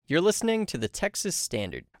You're listening to the Texas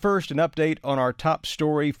Standard. First, an update on our top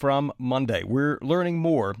story from Monday. We're learning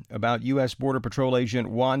more about U.S. Border Patrol agent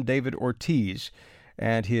Juan David Ortiz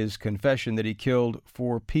and his confession that he killed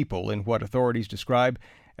 4 people in what authorities describe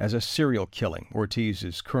as a serial killing. Ortiz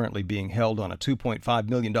is currently being held on a $2.5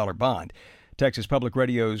 million bond. Texas Public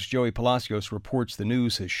Radio's Joey Palacios reports the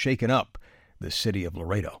news has shaken up the city of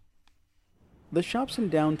Laredo. The shops in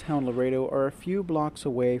downtown Laredo are a few blocks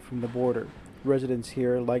away from the border. Residents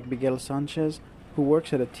here, like Miguel Sanchez, who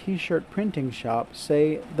works at a T-shirt printing shop,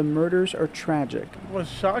 say the murders are tragic. It was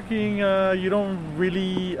shocking. You don't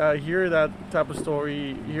really hear that type of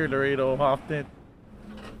story here in Laredo often.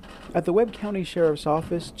 At the Webb County Sheriff's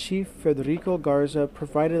Office, Chief Federico Garza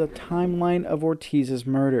provided a timeline of Ortiz's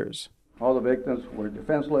murders. All the victims were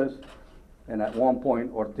defenseless, and at one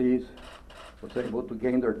point Ortiz was able to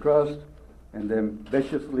gain their trust and then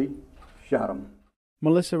viciously shot them.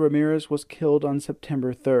 Melissa Ramirez was killed on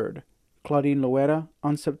September 3rd, Claudine Loera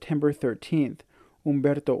on September 13th,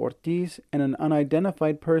 Humberto Ortiz and an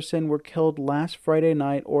unidentified person were killed last Friday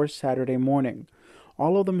night or Saturday morning,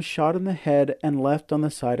 all of them shot in the head and left on the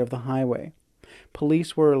side of the highway.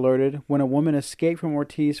 Police were alerted when a woman escaped from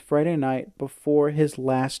Ortiz Friday night before his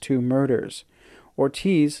last 2 murders.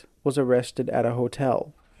 Ortiz was arrested at a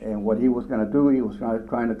hotel. And what he was going to do, he was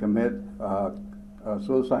trying to commit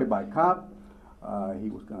suicide by cop. He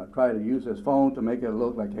was going to try to use his phone to make it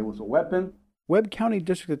look like it was a weapon. Webb County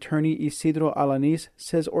District Attorney Isidro Alanis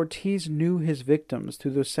says Ortiz knew his victims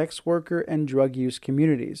through the sex worker and drug use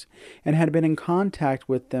communities and had been in contact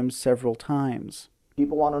with them several times.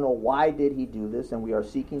 People want to know why did he do this, and we are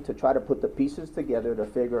seeking to try to put the pieces together to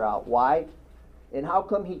figure out why and how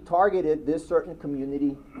come he targeted this certain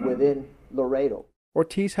community within Laredo.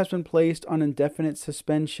 Ortiz has been placed on indefinite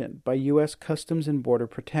suspension by U.S. Customs and Border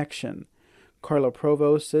Protection. Carla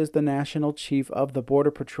Provost says the national chief of the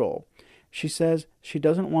Border Patrol. She says she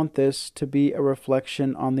doesn't want this to be a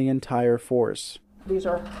reflection on the entire force. These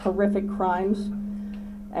are horrific crimes,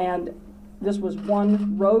 and this was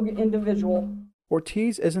one rogue individual.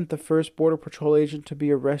 Ortiz isn't the first Border Patrol agent to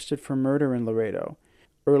be arrested for murder in Laredo.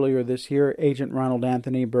 Earlier this year, Agent Ronald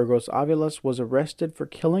Anthony Burgos Avilas was arrested for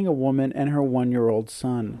killing a woman and her 1-year-old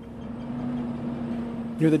son.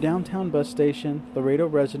 Near the downtown bus station, Laredo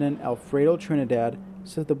resident Alfredo Trinidad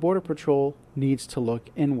says the Border Patrol needs to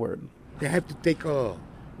look inward. They have to take a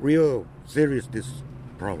real serious this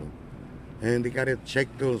problem, and they got to check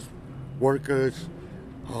those workers.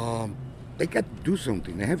 They got to do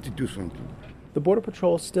something. They have to do something. The Border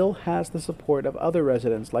Patrol still has the support of other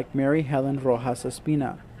residents like Mary Helen Rojas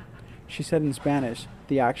Espina. She said in Spanish,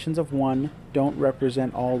 the actions of one don't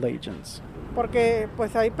represent all agents.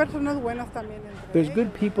 There's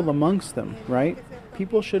good people amongst them, right?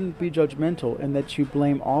 People shouldn't be judgmental and that you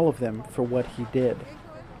blame all of them for what he did.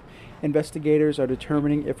 Investigators are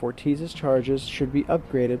determining if Ortiz's charges should be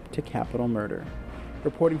upgraded to capital murder.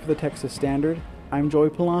 Reporting for the Texas Standard, I'm Joey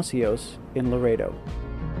Palacios in Laredo.